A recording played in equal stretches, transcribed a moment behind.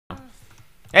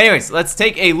Anyways, let's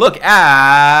take a look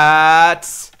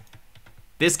at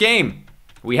this game.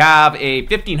 We have a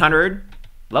 1500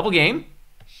 level game.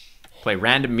 Play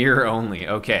random mirror only.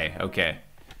 Okay, okay.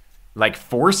 Like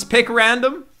force pick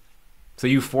random? So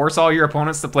you force all your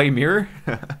opponents to play mirror?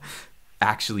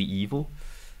 Actually evil.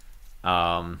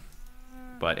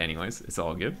 But anyways, it's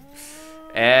all good.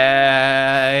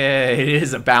 It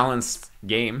is a balanced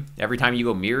game. Every time you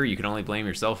go mirror, you can only blame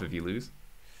yourself if you lose.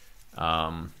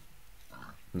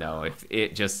 No,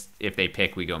 if they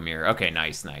pick, we go mirror. Okay,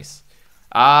 nice, nice.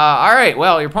 All right,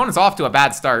 well, your opponent's off to a bad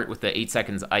start with the 8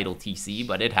 seconds idle TC,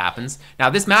 but it happens. Now,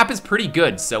 this map is pretty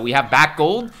good, so we have back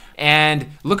gold, and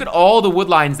look at all the wood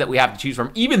lines that we have to choose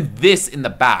from. Even this in the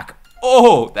back.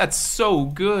 Oh, that's so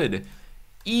good.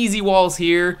 Easy walls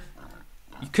here.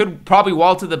 You could probably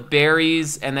wall to the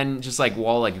berries, and then just like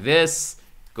wall like this.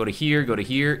 Go to here, go to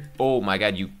here. Oh my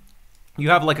god, you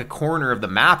have like a corner of the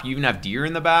map. You even have deer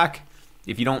in the back.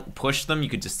 If you don't push them, you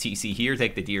could just TC here,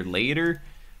 take the deer later.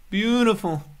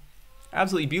 Beautiful.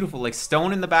 Absolutely beautiful. Like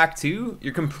stone in the back too.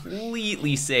 You're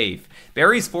completely safe.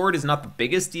 Berries Ford is not the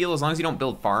biggest deal as long as you don't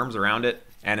build farms around it.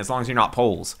 And as long as you're not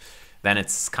poles, then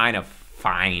it's kind of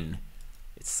fine.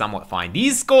 It's somewhat fine.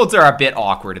 These golds are a bit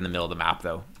awkward in the middle of the map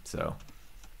though. So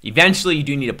eventually you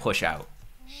do need to push out.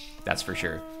 That's for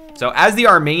sure. So as the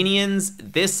Armenians,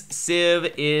 this Civ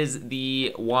is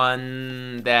the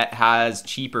one that has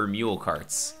cheaper mule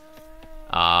carts.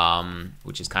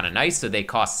 Which is kind of nice. So they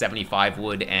cost 75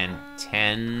 wood and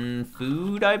 10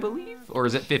 food, I believe? Or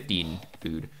is it 15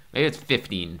 food? Maybe it's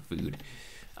 15 food.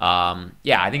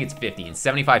 Yeah, I think it's 15.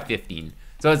 75, 15.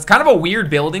 So it's kind of a weird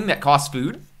building that costs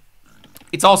food.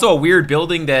 It's also a weird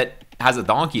building that has a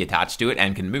donkey attached to it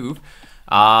and can move.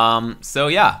 So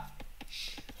yeah.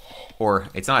 Or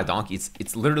it's not a donkey,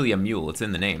 it's literally a mule. It's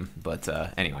in the name. But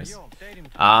anyways.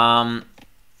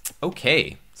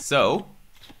 Okay, so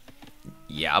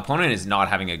yeah, opponent is not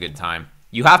having a good time.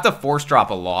 You have to force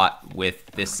drop a lot with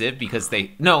this Civ because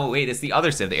no, wait, it's the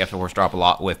other Civ that you have to force drop a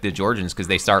lot with, the Georgians, because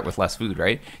they start with less food,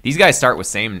 right? These guys start with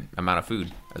same amount of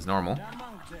food as normal.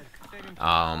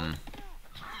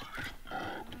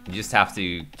 You just have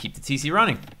to keep the TC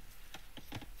running.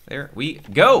 There we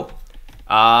go.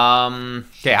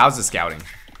 Okay, how's the scouting?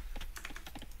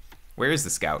 Where is the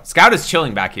scout? Scout is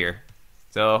chilling back here.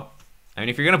 So, I mean,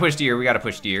 if you're gonna push deer, we gotta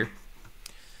push deer.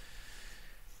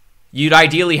 You'd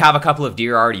ideally have a couple of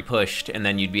deer already pushed, and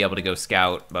then you'd be able to go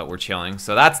scout, but we're chilling.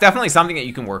 So that's definitely something that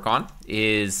you can work on,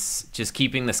 is just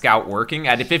keeping the scout working.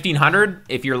 At 1500,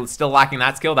 if you're still lacking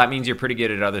that skill, that means you're pretty good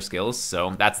at other skills.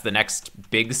 So that's the next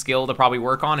big skill to probably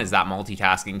work on, is that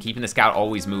multitasking, keeping the scout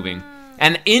always moving.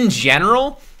 And in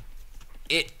general,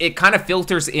 it kind of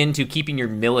filters into keeping your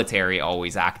military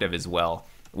always active as well,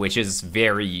 which is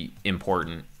very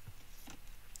important.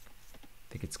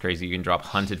 I think it's crazy you can drop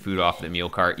hunted food off the mule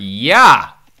cart.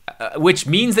 Yeah! Which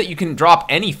means that you can drop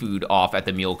any food off at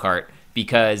the mule cart,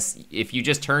 because if you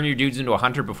just turn your dudes into a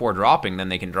hunter before dropping, then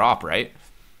they can drop, right?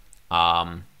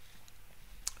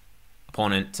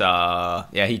 Opponent,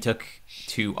 yeah, he took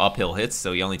 2 uphill hits,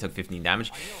 so he only took 15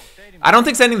 damage. I don't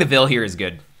think sending the Vil here is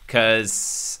good,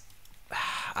 because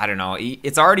I don't know.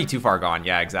 It's already too far gone.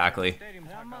 Yeah, exactly.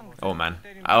 Oh, man.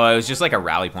 Oh, it was just like a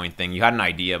rally point thing. You had an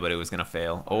idea, but it was going to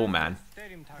fail. Oh, man.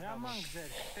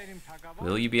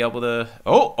 Will you be able to...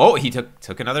 Oh, he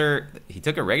took another... He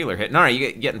took a regular hit. No,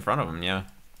 you get in front of him, yeah.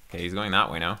 Okay, he's going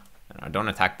that way now. Don't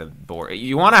attack the boar.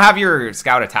 You want to have your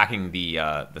scout attacking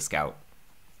the scout.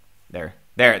 There.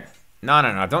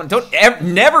 No. Don't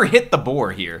never hit the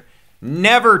boar here.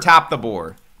 Never tap the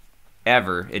boar.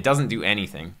 Ever. It doesn't do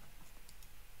anything.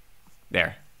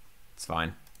 There. It's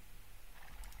fine.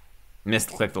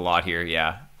 Misclicked a lot here,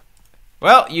 yeah.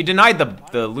 Well, you denied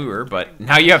the lure, but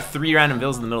now you have 3 random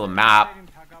Vils in the middle of the map.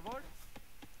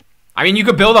 I mean, you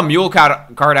could build a mule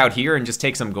cart out here and just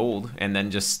take some gold, and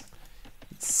then just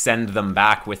send them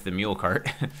back with the mule cart.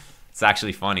 It's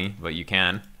actually funny, but you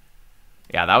can.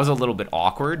 Yeah, that was a little bit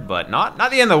awkward, but not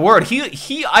the end of the world.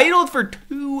 He idled for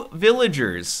 2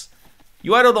 villagers.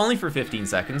 You idled only for 15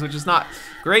 seconds, which is not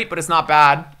great, but it's not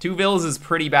bad. 2 Vils is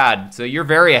pretty bad, so you're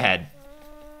very ahead.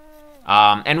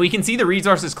 And we can see the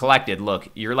resources collected. Look,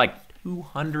 you're like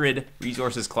 200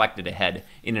 resources collected ahead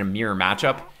in a mirror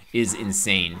matchup is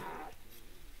insane.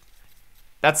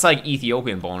 That's like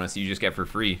Ethiopian bonus you just get for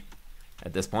free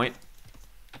at this point.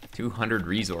 200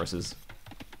 resources.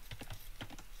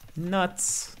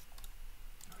 Nuts.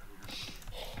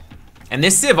 And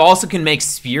this Civ also can make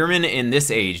spearmen in this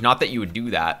age. Not that you would do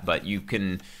that, but you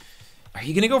can... Are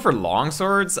you going to go for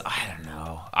longswords? I don't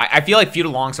know. I feel like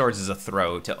feudal longswords is a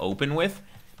throw to open with,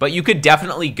 but you could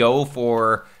definitely go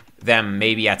for them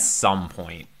maybe at some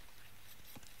point.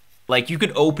 Like, you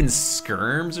could open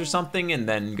skirms or something and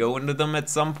then go into them at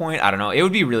some point. I don't know. It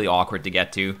would be really awkward to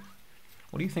get to.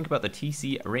 What do you think about the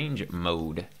TC range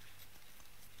mode?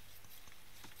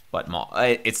 But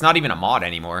it's not even a mod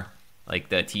anymore. Like,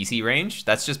 the TC range,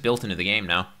 that's just built into the game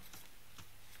now.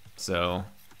 So,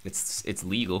 it's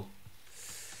legal.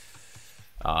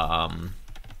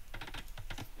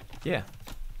 Yeah.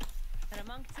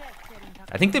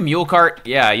 I think the mule cart,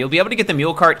 yeah, you'll be able to get the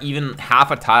mule cart even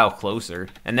half a tile closer,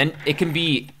 and then it can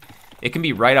be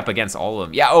right up against all of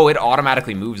them. Yeah, oh, it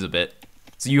automatically moves a bit.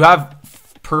 So you have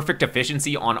perfect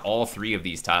efficiency on all 3 of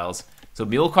these tiles. So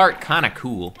mule cart, kind of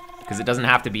cool, because it doesn't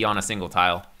have to be on a single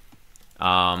tile.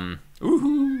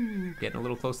 Ooh, getting a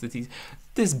little close to the T's.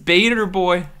 This baiter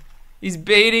boy, he's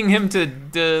baiting him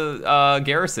to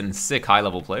Garrison. Sick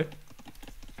high-level play.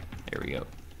 There we go.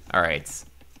 All right.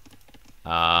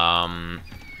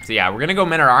 So yeah, we're gonna go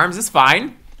men-at-arms. It's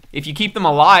fine. If you keep them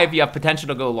alive, you have potential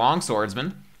to go long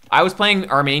swordsman. I was playing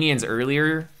Armenians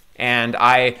earlier, and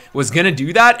I was gonna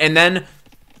do that, and then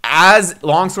as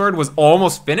longsword was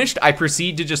almost finished, I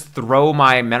proceed to just throw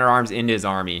my men-at-arms into his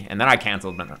army, and then I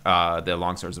canceled the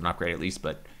longswordsman upgrade at least.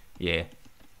 But yeah.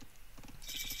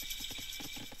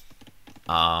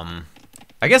 I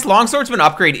guess longswordsman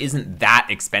upgrade isn't that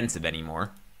expensive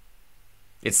anymore.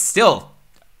 It's still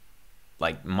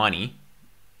like money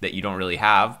that you don't really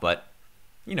have, but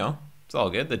you know, it's all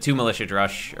good. The 2 militia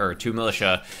drush, or 2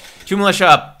 militia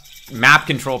map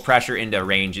control pressure into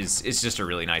range is just a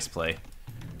really nice play.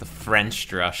 The French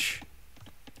drush,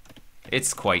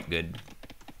 it's quite good.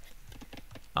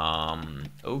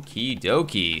 Okie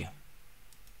dokie.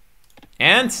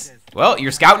 And well,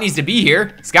 your scout needs to be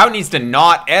here. Scout needs to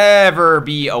not ever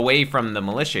be away from the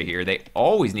militia here. They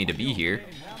always need to be here.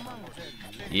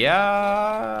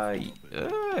 Yeah,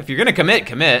 if you're gonna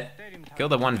commit. Kill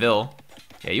the 1 Vil.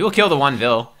 Yeah, you will kill the 1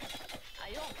 Vil.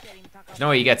 There's no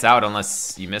way he gets out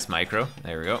unless you miss micro.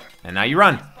 There we go. And now you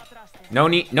run. No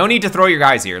need to throw your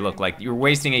guys here. Look, like you're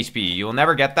wasting HP. You will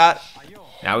never get that.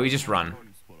 Now we just run.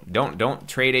 Don't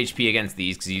trade HP against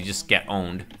these because you just get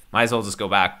owned. Might as well just go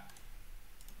back.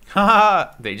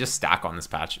 Haha, they just stack on this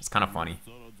patch. It's kind of funny.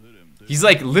 He's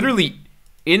like literally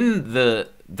in the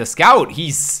scout.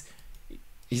 He's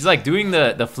like doing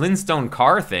the Flintstone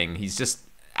car thing. He's just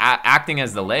acting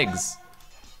as the legs.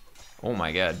 Oh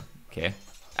my god. Okay.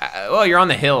 Well, you're on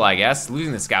the hill, I guess.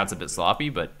 Losing the scout's a bit sloppy,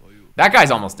 but that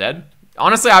guy's almost dead.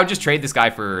 Honestly, I would just trade this guy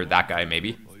for that guy,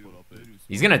 maybe.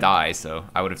 He's gonna die, so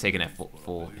I would have taken a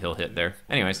full hill hit there.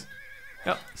 Anyways.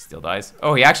 Yep, he still dies.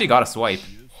 Oh, he actually got a swipe.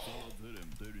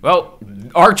 Well,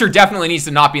 Archer definitely needs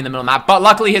to not be in the middle of the map, but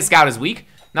luckily his scout is weak.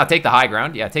 Now take the high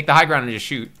ground. Yeah, take the high ground and just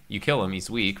shoot. You kill him, he's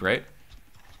weak, right?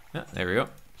 Yeah, there we go.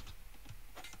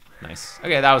 Nice.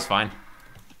 Okay, that was fine.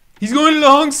 He's going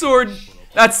longsword!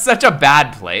 That's such a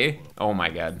bad play. Oh my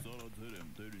god.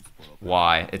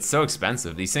 Why? It's so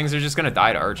expensive. These things are just gonna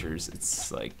die to archers.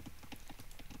 It's like...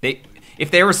 If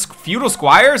they were feudal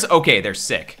squires, okay, they're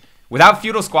sick. Without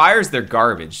feudal squires, they're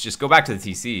garbage. Just go back to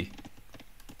the TC.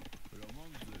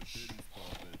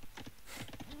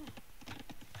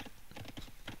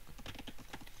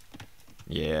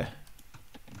 Yeah.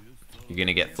 You're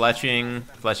gonna get fletching.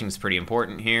 Fletching's pretty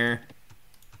important here.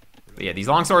 But yeah, these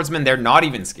longswordsmen, they're not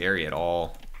even scary at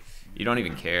all. You don't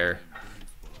even care.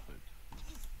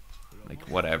 Like,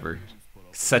 whatever.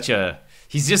 Such a...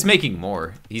 He's just making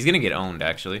more. He's gonna get owned,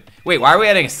 actually. Wait, why are we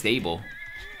adding a stable?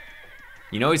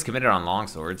 You know he's committed on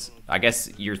longswords. I guess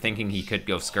you're thinking he could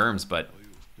go skirms, but...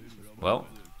 Well,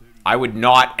 I would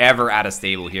not ever add a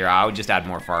stable here. I would just add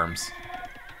more farms.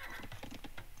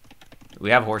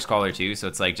 We have horse collar too, so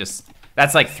it's like just...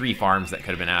 That's like 3 farms that could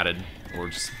have been added. Or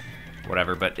just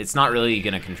whatever, but it's not really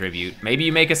gonna contribute. Maybe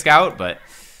you make a scout, but...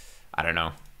 I don't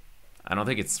know. I don't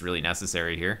think it's really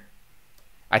necessary here.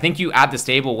 I think you add the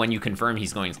stable when you confirm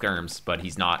he's going skirms, but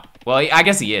he's not. Well, I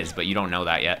guess he is, but you don't know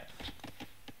that yet.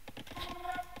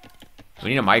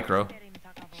 We need a micro.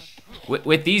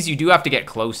 With these, you do have to get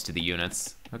close to the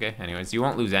units. Okay, anyways, you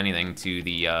won't lose anything to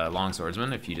the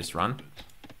longswordsman if you just run.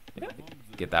 Yeah,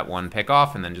 get that 1 pick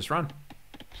off and then just run.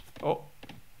 Oh,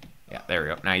 yeah, there we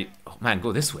go. Now, oh man,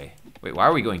 go this way. Wait, why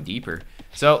are we going deeper?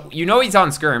 So, you know he's on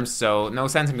skirms, so no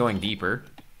sense in going deeper.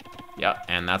 Yeah,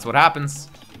 and that's what happens.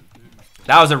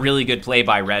 That was a really good play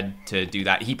by Red to do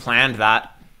that. He planned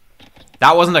that.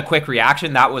 That wasn't a quick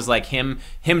reaction. That was like him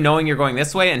knowing you're going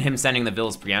this way and him sending the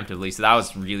Vils preemptively. So that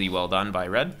was really well done by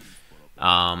Red.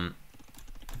 I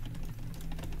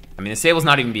mean, the stable's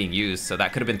not even being used, so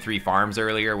that could have been 3 farms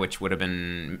earlier, which would have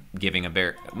been giving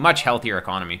a much healthier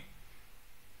economy.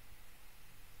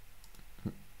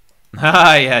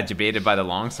 Haha, yeah, debated by the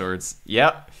longswords.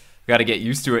 Yep, got to get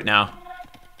used to it now.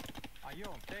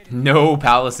 No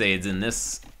palisades in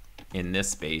this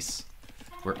space.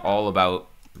 We're all about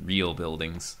real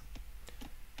buildings.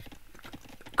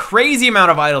 Crazy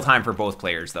amount of idle time for both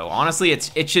players, though. Honestly,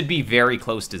 it should be very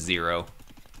close to 0.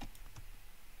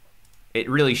 It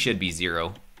really should be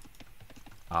 0.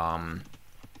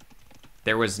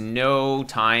 There was no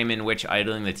time in which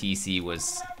idling the TC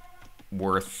was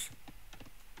worth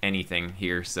anything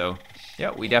here, so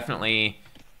yeah, we definitely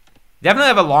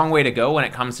have a long way to go when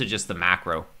it comes to just the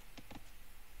macro.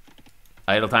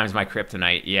 Idle time's my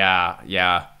kryptonite.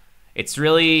 Yeah. It's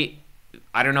really,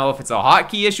 I don't know if it's a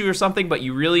hotkey issue or something, but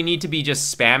you really need to be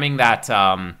just spamming that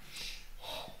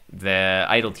the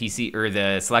idle TC or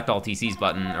the select all TCs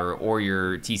button or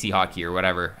your TC hotkey or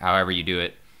whatever, however you do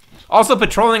it. Also,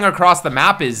 patrolling across the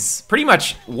map is pretty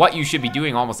much what you should be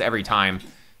doing almost every time.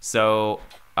 So,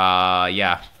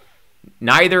 yeah.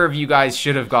 Neither of you guys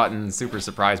should have gotten super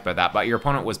surprised by that, but your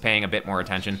opponent was paying a bit more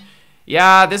attention.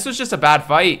 Yeah, this was just a bad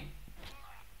fight.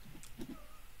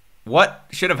 What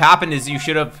should have happened is you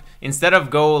should have, instead of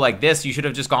go like this, you should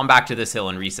have just gone back to this hill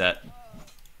and reset.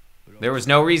 There was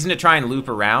no reason to try and loop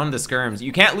around the skirms.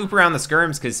 You can't loop around the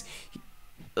skirms because,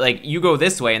 like, you go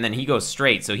this way and then he goes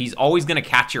straight. So he's always going to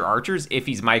catch your archers if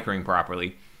he's microing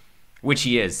properly, which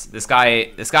he is. This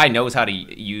guy knows how to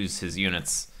use his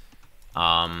units.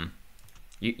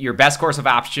 Your best course of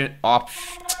action,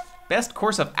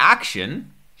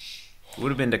 would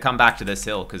have been to come back to this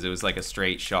hill because it was like a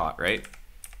straight shot, right?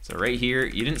 So right here,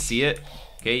 you didn't see it.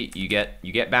 Okay, you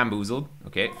get bamboozled.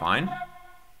 Okay, fine.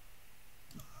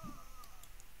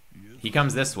 He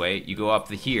comes this way. You go up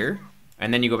to here,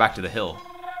 and then you go back to the hill.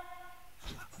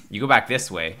 You go back this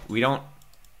way. We don't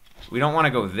want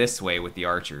to go this way with the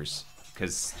archers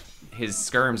because his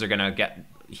skirms are gonna get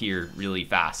here really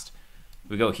fast.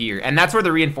 We go here, and that's where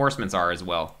the reinforcements are as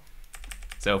well.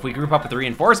 So if we group up with the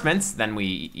reinforcements, then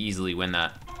we easily win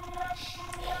that.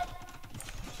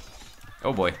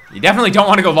 Oh boy, you definitely don't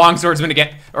want to go long swordsman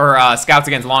again, or scouts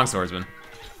against long swordsman.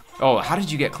 Oh, how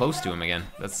did you get close to him again?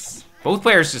 That's both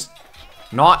players just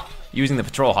not using the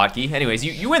patrol hotkey. Anyways,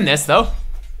 you win this though,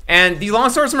 and these long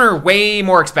swordsmen are way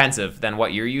more expensive than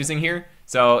what you're using here,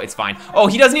 so it's fine. Oh,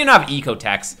 he doesn't even have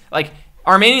eco-techs. Like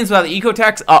Armenians without the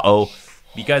eco-techs,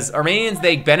 because Armenians,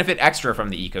 they benefit extra from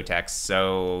the eco-techs,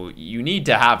 so you need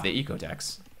to have the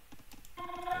eco-techs.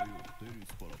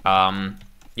 Yeah,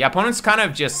 opponent's kind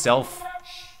of just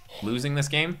losing this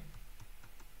game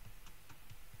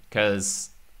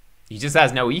because he just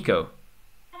has no eco.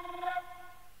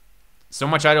 So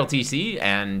much idle TC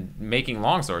and making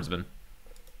long swordsman.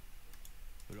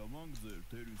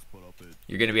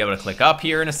 You're gonna be able to click up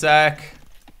here in a sec.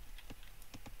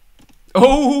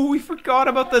 Oh, we forgot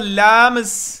about the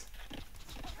llamas.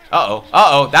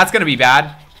 Uh-oh, that's gonna be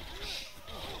bad.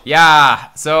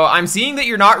 Yeah, so I'm seeing that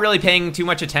you're not really paying too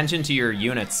much attention to your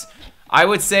units. I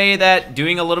would say that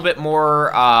doing a little bit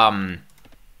more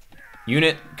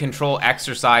unit control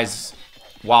exercise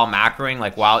while macroing,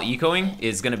 like while ecoing,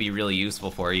 is going to be really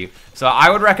useful for you. So I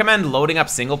would recommend loading up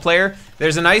single player.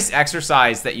 There's a nice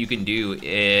exercise that you can do.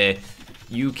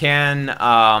 You can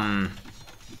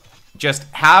just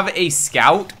have a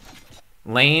scout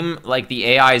lame like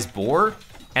the AI's boar,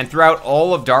 and throughout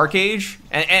all of Dark Age,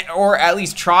 or at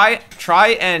least try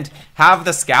and have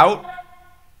the scout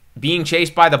being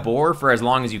chased by the boar for as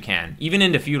long as you can, even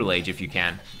into Feudal Age if you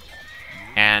can,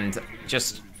 and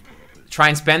just try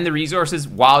and spend the resources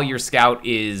while your scout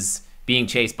is being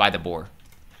chased by the boar,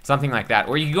 something like that.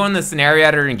 Or you can go in the scenario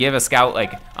editor and give a scout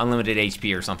like unlimited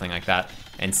HP or something like that,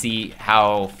 and see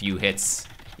how few hits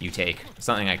you take,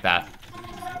 something like that.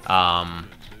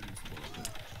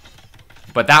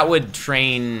 But that would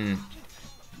train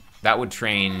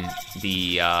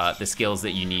the skills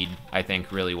that you need, I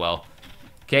think, really well.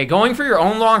 Okay, going for your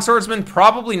own long swordsman,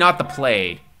 probably not the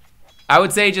play. I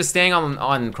would say just staying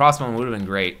on crossbowman would have been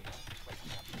great.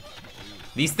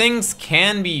 These things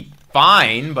can be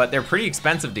fine, but they're pretty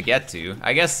expensive to get to.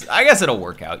 I guess it'll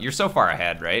work out. You're so far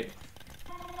ahead, right?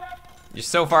 You're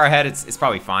so far ahead, it's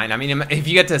probably fine. I mean, if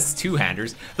you get to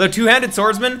two-handers. The two-handed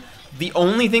swordsman, the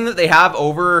only thing that they have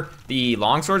over the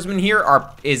long swordsman here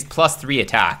is +3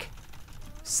 attack.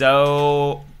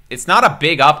 So it's not a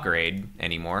big upgrade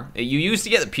anymore. You used to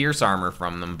get the pierce armor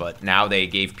from them, but now they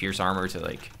gave pierce armor to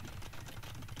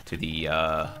the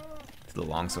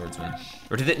long swordsman.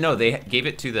 Or no, they gave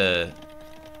it to the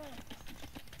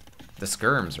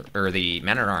skirms or the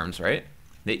men-at-arms, right?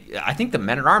 I think the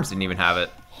men-at-arms didn't even have it,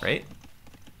 right?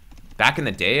 Back in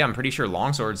the day, I'm pretty sure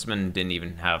long swordsmen didn't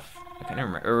even have. I can't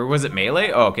remember. Or was it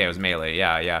melee? Oh, okay, it was melee.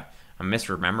 Yeah. I'm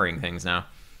misremembering things now.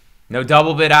 No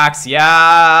double bit axe.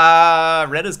 Yeah,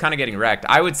 red is kind of getting wrecked.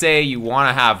 I would say you want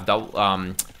to have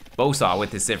Bowsaw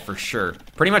with this Civ for sure.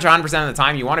 Pretty much 100% of the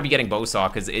time, you want to be getting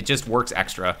Bowsaw because it just works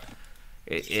extra.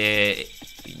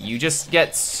 You just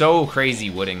get so crazy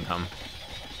wood income.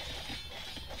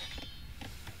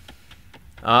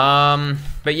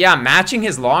 But yeah, matching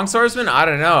his longswordsman, I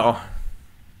don't know.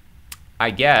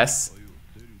 I guess.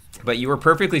 But you were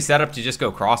perfectly set up to just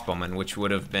go crossbowman, which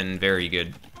would have been very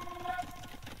good.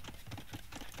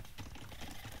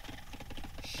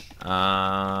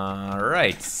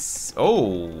 Right.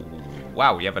 Oh,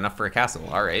 wow, we have enough for a castle.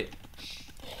 All right.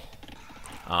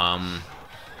 I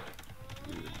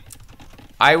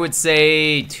would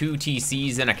say 2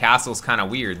 TCs and a castle is kind of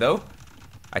weird, though.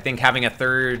 I think having a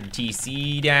 3rd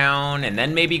TC down and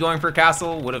then maybe going for a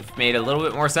castle would have made a little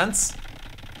bit more sense.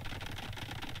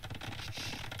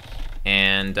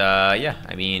 And, yeah,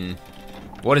 I mean,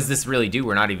 what does this really do?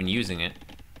 We're not even using it.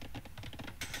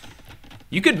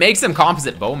 You could make some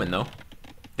composite bowmen, though.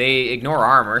 They ignore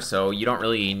armor, so you don't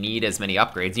really need as many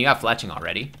upgrades. You have fletching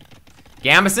already.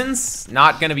 Gambesons,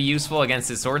 not going to be useful against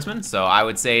his swordsman, so I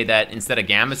would say that instead of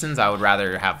Gambesons, I would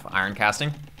rather have iron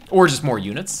casting. Or just more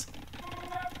units.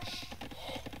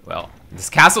 Well, this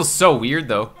castle's so weird,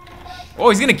 though. Oh,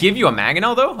 he's going to give you a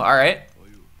Mangonel, though? Alright.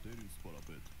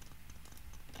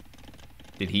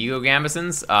 Did he go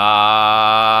Gambesons?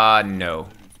 No.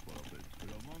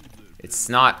 It's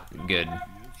not good.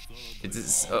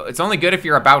 It's only good if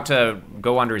you're about to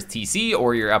go under his TC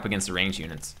or you're up against the ranged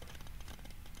units.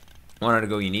 Wanted to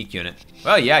go unique unit.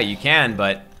 Well, yeah, you can,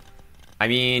 but I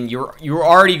mean, you're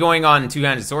already going on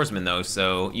two-handed swordsman though,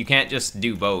 so you can't just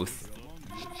do both.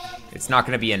 It's not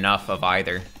going to be enough of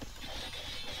either.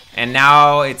 And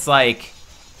now it's like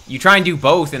you try and do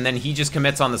both, and then he just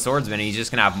commits on the swordsman, and he's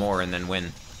just gonna have more and then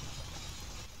win.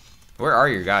 Where are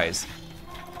your guys?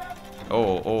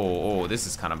 Oh, this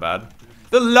is kind of bad.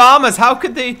 The llamas, how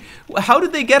did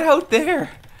they get out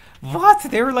there? What?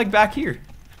 They were like back here.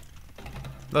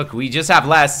 Look, we just have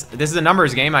less. This is a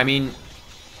numbers game. I mean,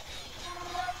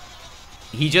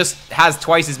 he just has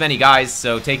twice as many guys,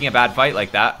 so taking a bad fight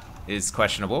like that is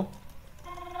questionable.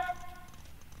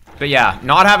 But yeah,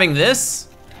 not having this,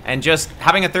 and just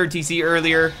having a 3rd TC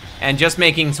earlier, and just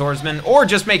making swordsman, or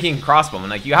just making crossbowman.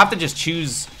 Like, you have to just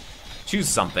choose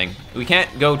something. We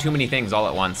can't go too many things all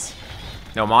at once.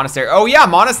 No, monastery. Oh yeah,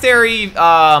 monastery.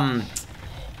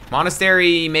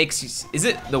 Monastery makes. Is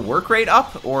it the work rate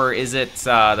up, or is it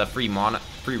the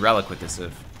free relic with the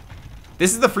civ?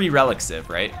 This is the free relic civ,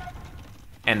 right?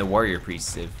 And the warrior priest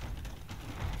civ.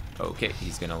 Okay,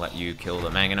 he's gonna let you kill the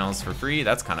mangonels for free.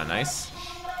 That's kind of nice.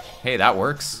 Hey, that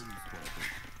works.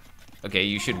 Okay,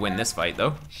 you should win this fight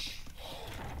though.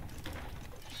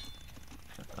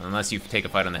 Unless you take a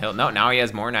fight on the hill. No, now he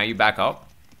has more. Now you back up.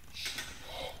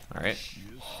 All right.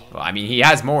 Well, I mean, he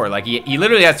has more. Like, he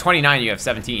literally has 29, you have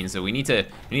 17, so we need to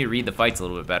read the fights a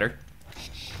little bit better.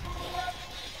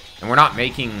 And we're not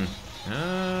making...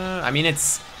 I mean,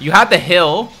 you had the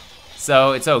hill,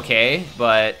 so it's okay,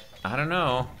 but I don't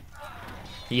know.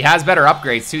 He has better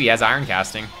upgrades, too. He has iron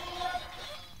casting.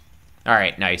 All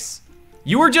right, nice.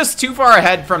 You were just too far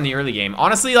ahead from the early game.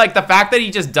 Honestly, like, the fact that he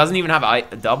just doesn't even have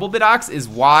a double bit axe is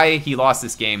why he lost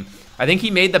this game. I think he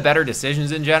made the better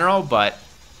decisions in general, but...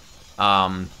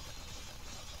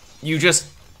 you just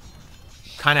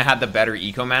kind of had the better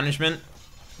eco management,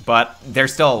 but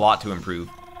there's still a lot to improve.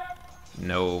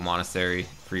 No monastery,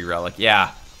 free relic. Yeah,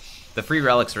 the free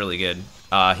relic's really good.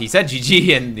 He said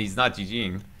GG and he's not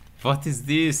GGing. What is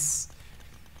this?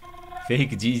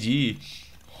 Fake GG.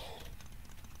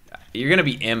 You're gonna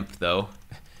be imp though.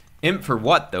 Imp for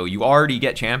what though? You already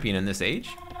get champion in this age?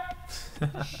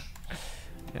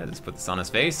 Yeah, just put this on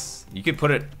his face. You could put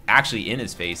it actually in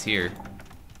his face here.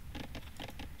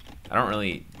 I don't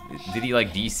really... Did he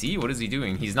like DC? What is he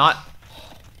doing? He's not...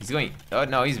 He's going... Oh,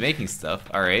 no, he's making stuff.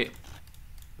 All right.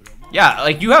 Yeah,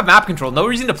 like, you have map control. No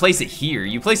reason to place it here.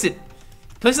 You place it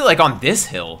like on this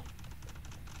hill.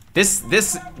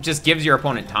 This just gives your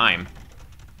opponent time.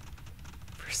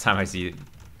 First time I see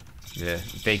the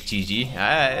fake GG.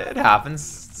 It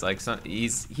happens. It's like...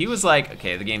 He was like,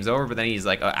 okay, the game's over, but then he's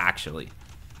like, oh, actually...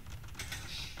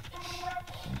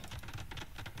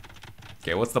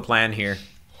 Okay, what's the plan here?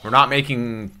 We're not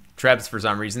making trebs for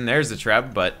some reason. There's the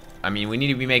treb, but I mean, we need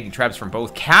to be making trebs from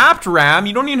both. Capped ram?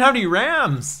 You don't even have any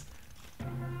rams.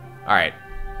 All right,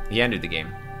 he ended the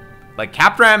game. Like,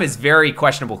 capped ram is very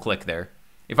questionable click there.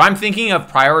 If I'm thinking of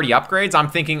priority upgrades, I'm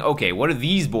thinking, okay, what do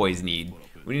these boys need?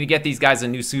 We need to get these guys a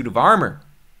new suit of armor.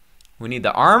 We need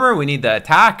the armor, we need the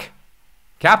attack.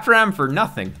 Capped ram for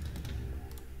nothing.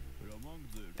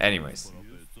 Anyways.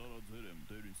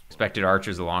 Expected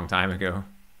archers a long time ago.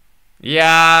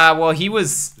 Yeah, well,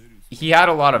 he had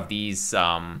a lot of these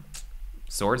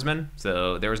swordsman,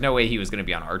 so there was no way he was going to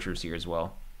be on archers here as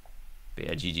well. But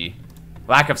yeah, GG.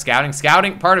 Lack of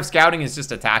scouting. Part of scouting is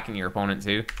just attacking your opponent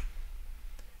too.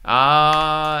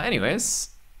 Anyways,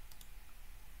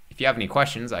 if you have any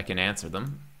questions, I can answer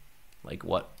them. Like,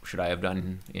 what should I have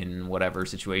done in whatever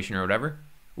situation or whatever?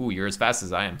 Ooh, you're as fast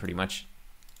as I am, pretty much.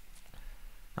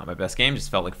 Not my best game,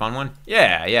 just felt like a fun one.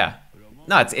 Yeah, yeah.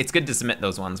 No, it's good to submit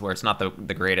those ones where it's not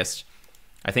the greatest.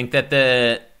 I think that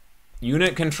the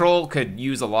unit control could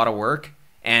use a lot of work,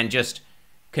 and just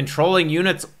controlling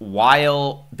units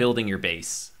while building your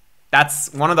base.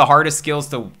 That's one of the hardest skills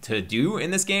to do in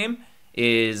this game,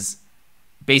 is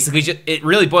basically just, it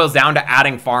really boils down to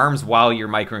adding farms while you're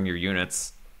microing your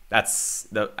units. That's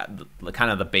the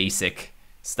kind of the basic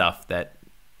stuff that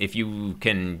if you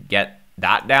can get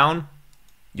that down,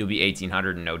 you'll be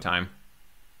 1800 in no time.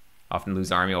 Often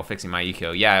lose army while fixing my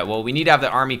eco. Yeah, well, we need to have the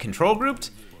army control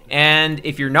grouped, and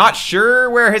if you're not sure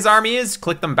where his army is,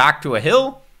 click them back to a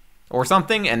hill or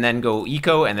something, and then go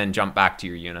eco, and then jump back to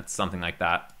your units, something like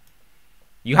that.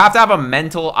 You have to have a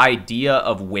mental idea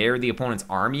of where the opponent's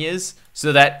army is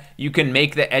so that you can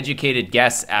make the educated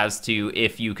guess as to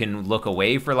if you can look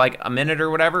away for like a minute or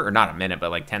whatever, or not a minute,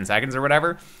 but like 10 seconds or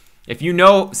whatever. If you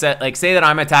know, like say that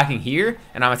I'm attacking here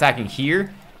and I'm attacking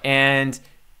here and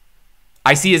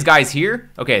I see his guys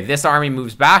here. Okay, this army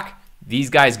moves back.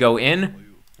 These guys go in,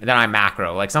 and then I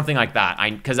macro, like something like that.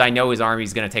 Because I know his army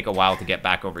is going to take a while to get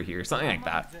back over here, something like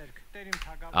that.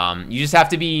 You just have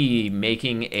to be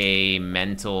making a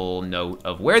mental note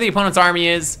of where the opponent's army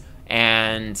is,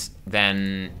 and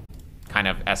then kind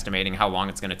of estimating how long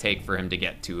it's going to take for him to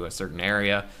get to a certain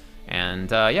area. And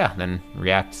yeah, then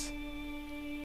react